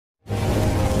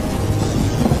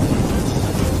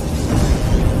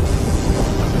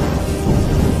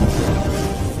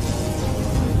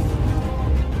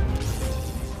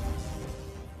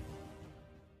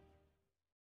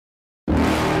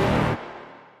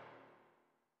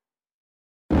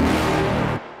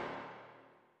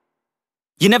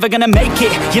You're never gonna make it,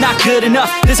 you're not good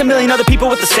enough. There's a million other people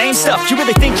with the same stuff. You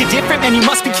really think you're different? Man, you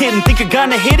must be kidding. Think you're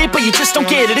gonna hit it, but you just don't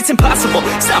get it. It's impossible,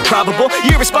 it's not probable,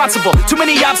 you're irresponsible. Too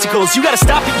many obstacles, you gotta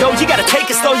stop it, yo. You gotta take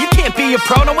it slow, you can't be a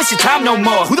pro. Don't waste your time no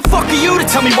more. Who the fuck are you to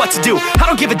tell me what to do? I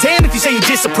don't give a damn if you say you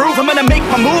disapprove. I'm gonna make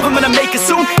my move, I'm gonna make it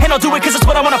soon. And I'll do it cause it's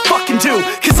what I wanna fucking do.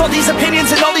 Cause all these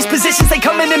opinions and all these positions, they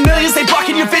come in millions, they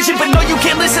blocking your vision. But no, you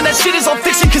can't listen, that shit is all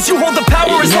fiction. Cause you hold the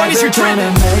power as long as you're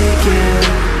dreaming.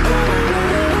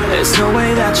 There's no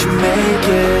way that you make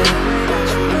it.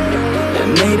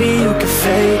 And maybe you can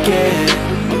fake it,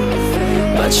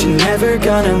 but you're never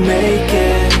gonna make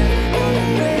it.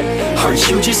 Are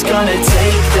you just gonna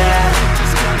take that?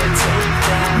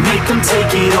 Make them take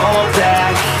it all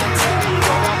back.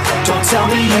 Don't tell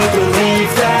me you believe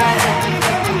that.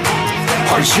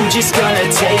 Are you just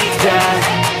gonna take that?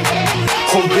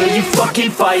 Or will you fucking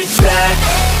fight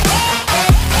back?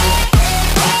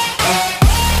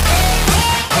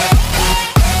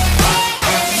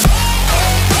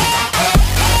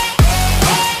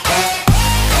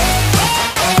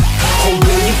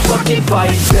 Fight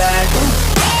back.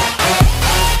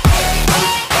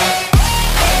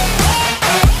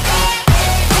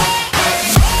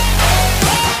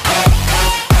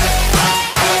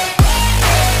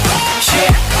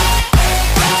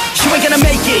 You ain't gonna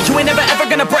make it, you ain't never ever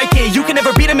gonna break it. You can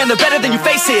never beat them and they're better than you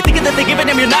face it. Thinking that they give a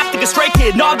damn, you're not thinking straight,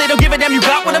 kid. No, they don't give a damn, you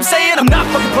got what I'm saying? I'm not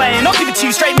fucking playing, I'll give it to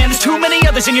you straight, man. There's too many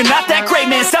others and you're not that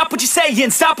great, man. Stop what you're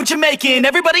saying, stop what you're making.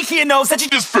 Everybody here knows that you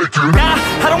just faking. Nah,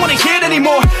 I don't wanna hear it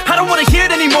anymore, I don't wanna hear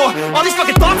it anymore. All these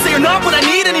fucking thoughts, they are not what I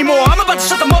need anymore. I'm about to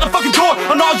shut the motherfucking door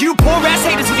on all you poor ass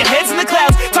haters with your heads in the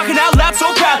clouds, talking out loud so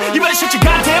proud. You better shut your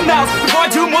goddamn mouth before I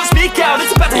do more, speak out.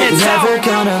 It's about to head south. You're never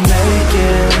gonna make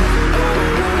it.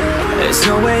 There's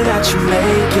no way that you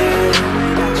make it.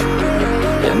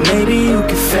 And maybe you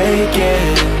can fake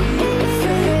it,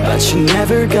 but you're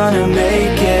never gonna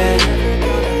make it.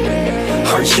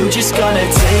 Are you just gonna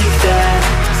take that?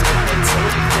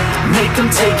 Make them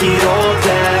take it all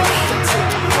back.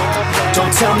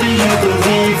 Don't tell me you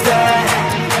believe that.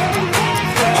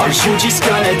 Are you just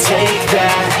gonna take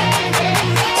that?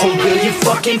 Or will you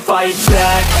fucking fight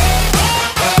back?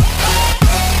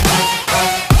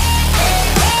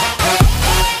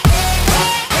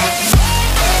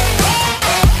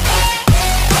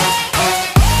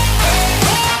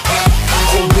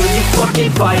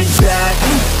 Fight back.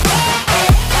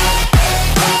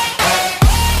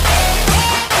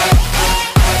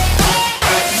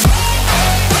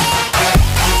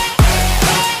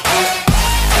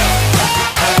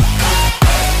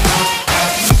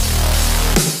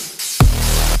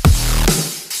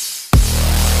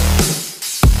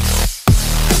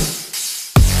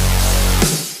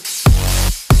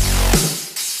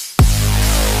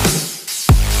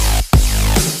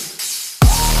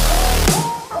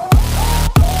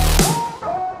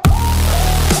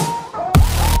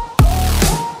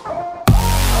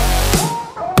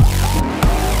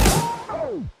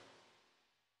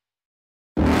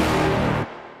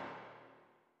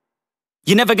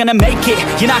 You're never gonna make it,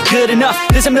 you're not good enough.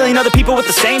 There's a million other people with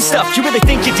the same stuff. You really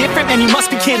think you're different? Man, you must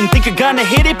be kidding. Think you're gonna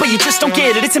hit it, but you just don't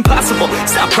get it. It's impossible,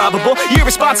 it's not probable, you're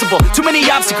irresponsible. Too many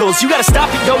obstacles, you gotta stop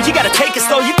it, yo. You gotta take it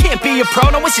slow, you can't be a pro.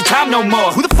 Don't waste your time no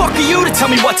more. Who the fuck are you to tell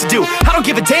me what to do? I don't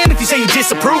give a damn if you say you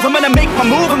disapprove. I'm gonna make my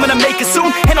move, I'm gonna make it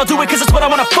soon. And I'll do it cause it's what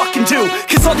I wanna fucking do.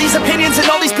 Cause all these opinions and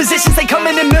all these positions, they come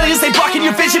in millions, they blocking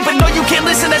your vision. But no, you can't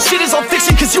listen, that shit is all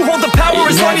fiction. Cause you hold the power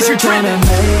as long as you're dreaming.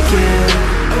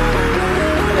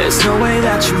 There's no way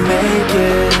that you make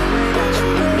it.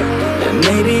 And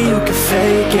maybe you can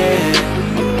fake it,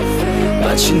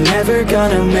 but you're never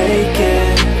gonna make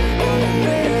it.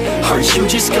 Are you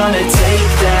just gonna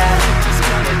take that?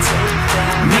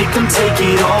 Make them take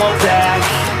it all back.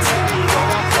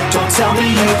 Don't tell me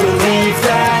you believe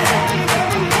that.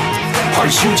 Are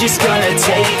you just gonna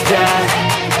take that?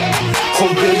 Or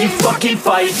will you fucking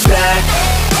fight back?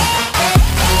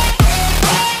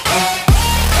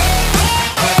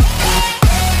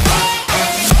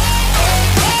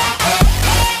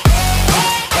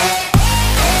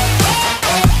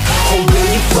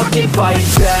 Fight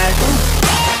back.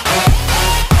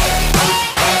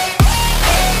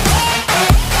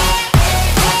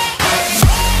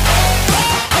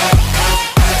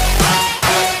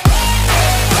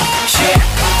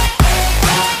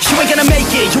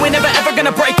 You ain't never ever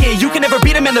gonna break it. You can never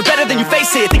beat them and they're better than you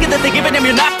face it. Thinking that they give a damn,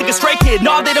 you're not thinking straight, kid.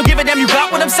 No, they don't give a damn, you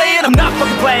got what I'm saying? I'm not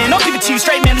fucking playing, I'll give it to you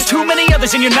straight, man. There's too many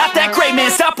others and you're not that great, man.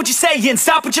 Stop what you're saying,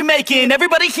 stop what you're making.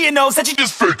 Everybody here knows that you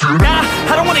just faking. Nah,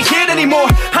 I don't wanna hear it anymore,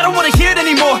 I don't wanna hear it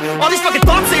anymore. All these fucking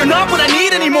thoughts, they are not what I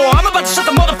need anymore. I'm about to shut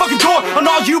the motherfucking door on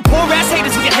all you poor ass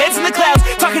haters with your heads in the clouds,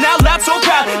 talking out loud not so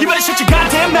proud. You better shut your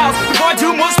goddamn mouth before I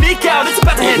do more, speak out. It's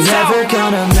about to head south. You're never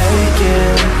gonna make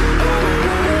it.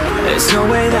 There's no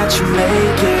way that you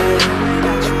make it.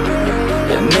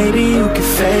 And maybe you can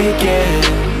fake it,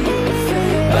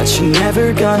 but you're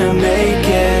never gonna make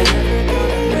it.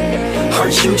 Are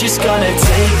you just gonna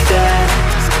take that?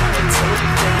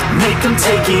 Make them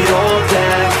take it all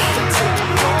back.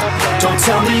 Don't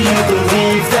tell me you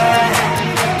believe that.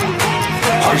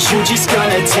 Are you just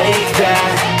gonna take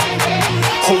that?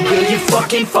 Or will you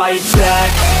fucking fight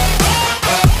back?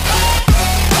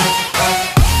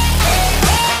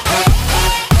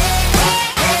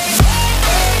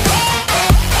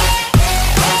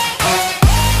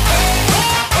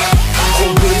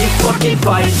 Or will you fucking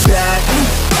fight back?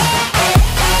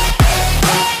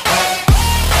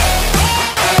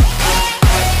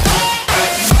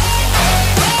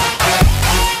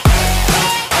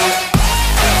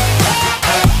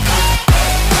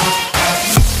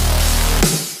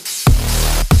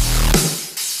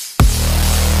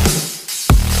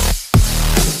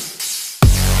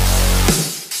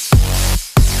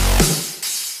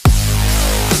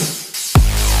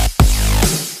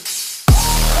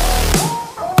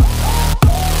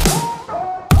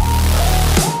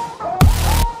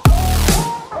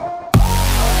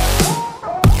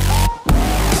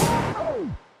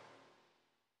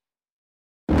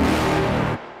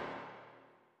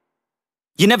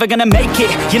 You're never gonna make it,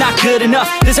 you're not good enough.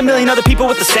 There's a million other people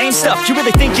with the same stuff. You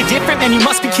really think you're different? Man, you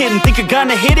must be kidding. Think you're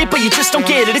gonna hit it, but you just don't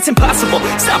get it. It's impossible,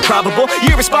 it's not probable,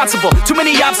 you're irresponsible. Too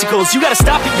many obstacles, you gotta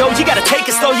stop it, yo. You gotta take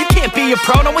it slow, you can't be a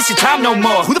pro. Don't waste your time no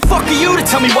more. Who the fuck are you to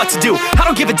tell me what to do? I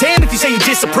don't give a damn if you say you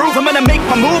disapprove. I'm gonna make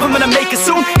my move, I'm gonna make it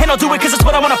soon. And I'll do it cause it's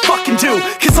what I wanna fucking do.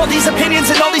 Cause all these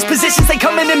opinions and all these positions, they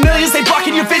come in millions, they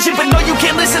blocking your vision. But no, you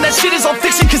can't listen, that shit is all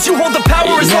fiction. Cause you hold the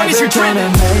power as long as you're driven.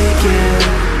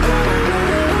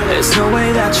 There's no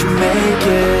way that you make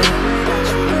it.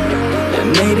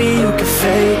 And maybe you can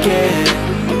fake it,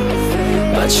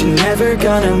 but you're never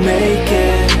gonna make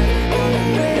it.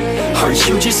 Are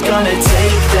you just gonna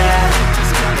take that?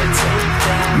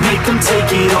 Make them take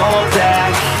it all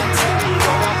back.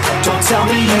 Don't tell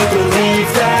me you believe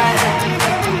that.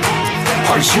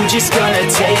 Are you just gonna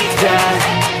take that?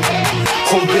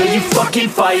 Or will you fucking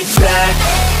fight back?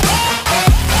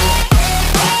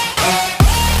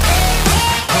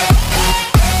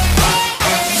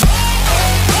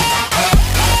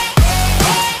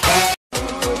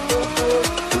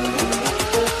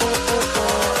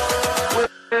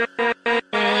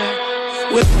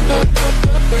 With